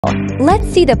Let's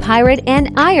see the Pirate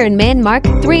and Iron Man Mark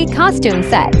III costume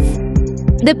sets.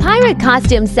 The Pirate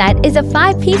costume set is a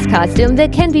 5-piece costume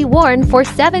that can be worn for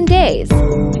 7 days.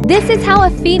 This is how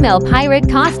a female pirate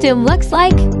costume looks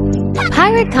like.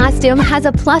 Pirate costume has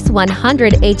a plus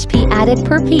 100 HP added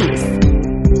per piece.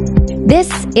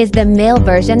 This is the male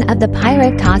version of the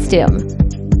pirate costume.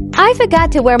 I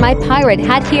forgot to wear my pirate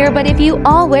hat here, but if you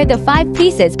all wear the 5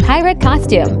 pieces pirate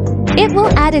costume, it will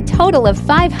add a total of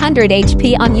 500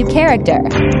 HP on your character.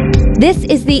 This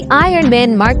is the Iron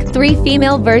Man Mark III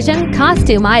female version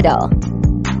costume idol.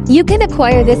 You can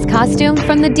acquire this costume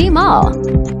from the Dmall.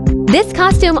 This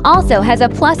costume also has a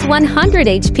plus 100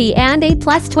 HP and a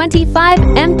plus 25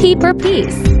 MP per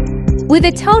piece, with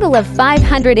a total of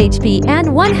 500 HP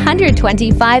and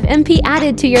 125 MP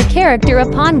added to your character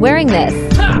upon wearing this.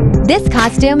 This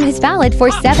costume is valid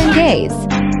for 7 days.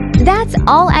 That's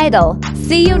all idol.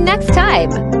 See you next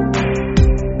time!